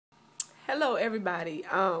Hello, everybody.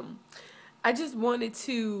 I just wanted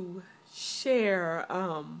to share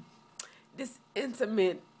this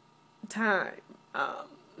intimate time,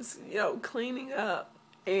 cleaning up,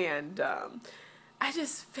 and I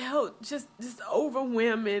just felt just this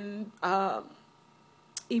overwhelming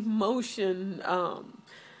emotion,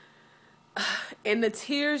 and the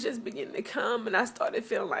tears just began to come, and I started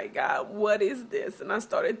feeling like, God, what is this? And I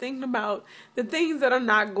started thinking about the things that are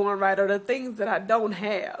not going right, or the things that I don't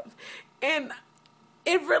have. And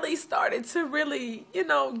it really started to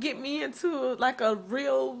get me into like a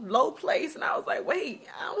real low place. And I was like, wait,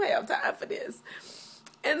 I don't have time for this.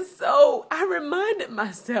 And so I reminded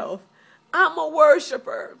myself, I'm a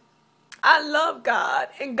worshiper. I love God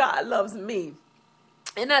and God loves me.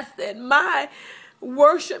 And I said, my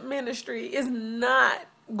worship ministry is not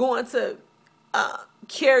going to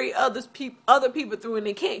carry other people through, and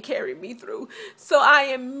they can't carry me through. So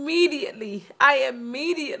I immediately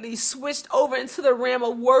switched over into the realm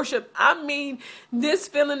of worship. I mean, this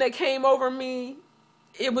feeling that came over me,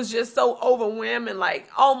 it was just so overwhelming, like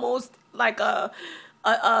almost like I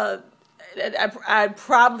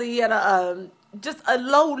probably at just a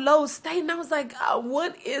low state. And I was like, God,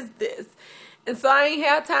 what is this? And so I ain't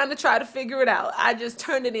had time to try to figure it out. I just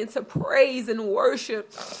turned it into praise and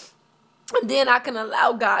worship. And then I can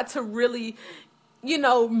allow God to really,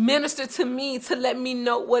 minister to me, to let me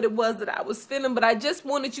know what it was that I was feeling. But I just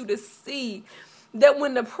wanted you to see that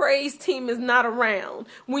when the praise team is not around,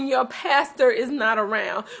 when your pastor is not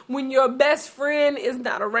around, when your best friend is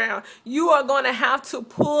not around, you are going to have to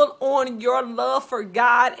pull on your love for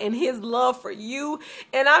God and his love for you.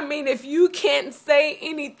 And I mean, if you can't say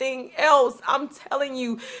anything else, I'm telling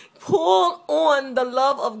you, pull on the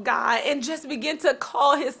love of God and just begin to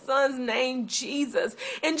call his son's name Jesus,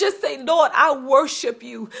 and just say, Lord, I worship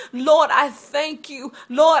you. Lord, I thank you.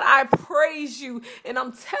 Lord, I praise you. And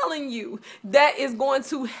I'm telling you, that is going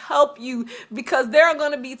to help you, because there are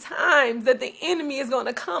going to be times that the enemy is going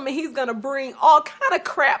to come and he's going to bring all kind of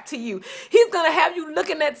crap to you. He's going to have you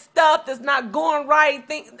looking at stuff that's not going right.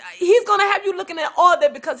 He's going to have you looking at all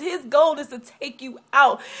that, because his goal is to take you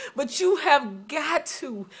out. But you have got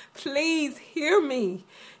to, please hear me,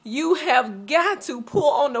 you have got to pull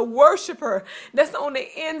on the worshiper that's on the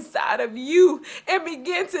inside of you and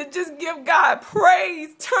begin to just give God praise.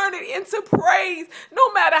 Turn it into praise,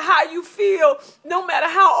 no matter how you feel, no matter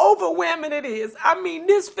how overwhelming it is. I mean,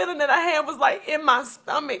 this feeling that I had was like in my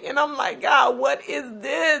stomach, and I'm like, God, what is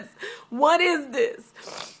this? What is this?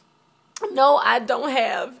 No, I don't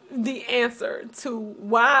have the answer to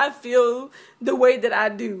why I feel the way that I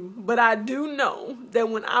do. But I do know that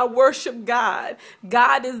when I worship God,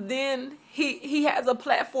 God is then, he has a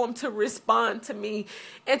platform to respond to me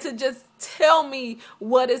and to just tell me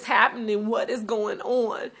what is happening, what is going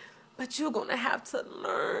on. But you're going to have to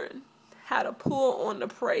learn how to pull on the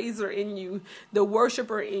praiser in you, the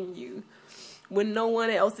worshiper in you, when no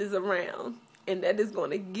one else is around. And that is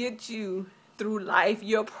going to get you through life.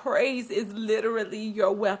 Your praise is literally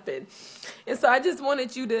your weapon. And so I just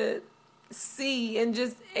wanted you to see and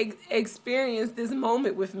just experience this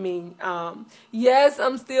moment with me. Yes,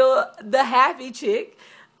 I'm still the happy chick.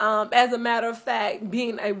 As a matter of fact,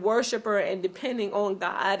 being a worshiper and depending on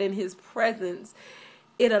God and his presence,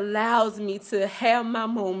 it allows me to have my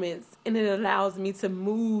moments, and it allows me to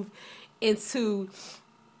move into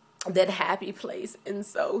that happy place. And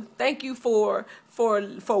so thank you for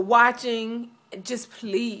watching. Just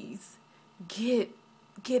please get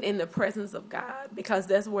in the presence of God, because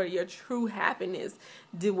that's where your true happiness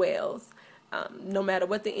dwells. No matter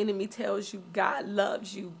what the enemy tells you, God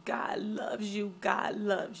loves you. God loves you. God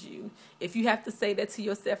loves you. If you have to say that to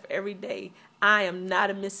yourself every day, I am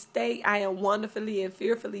not a mistake. I am wonderfully and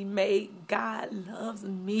fearfully made. God loves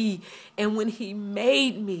me. And when he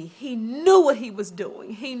made me, he knew what he was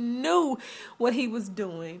doing. He knew what he was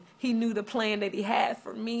doing. He knew the plan that he had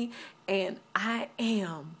for me. And I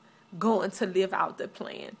am going to live out the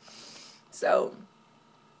plan. So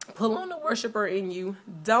pull on the worshiper in you.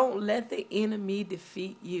 Don't let the enemy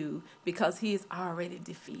defeat you, because he is already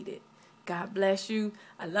defeated. God bless you.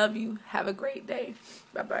 I love you. Have a great day.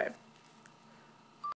 Bye-bye.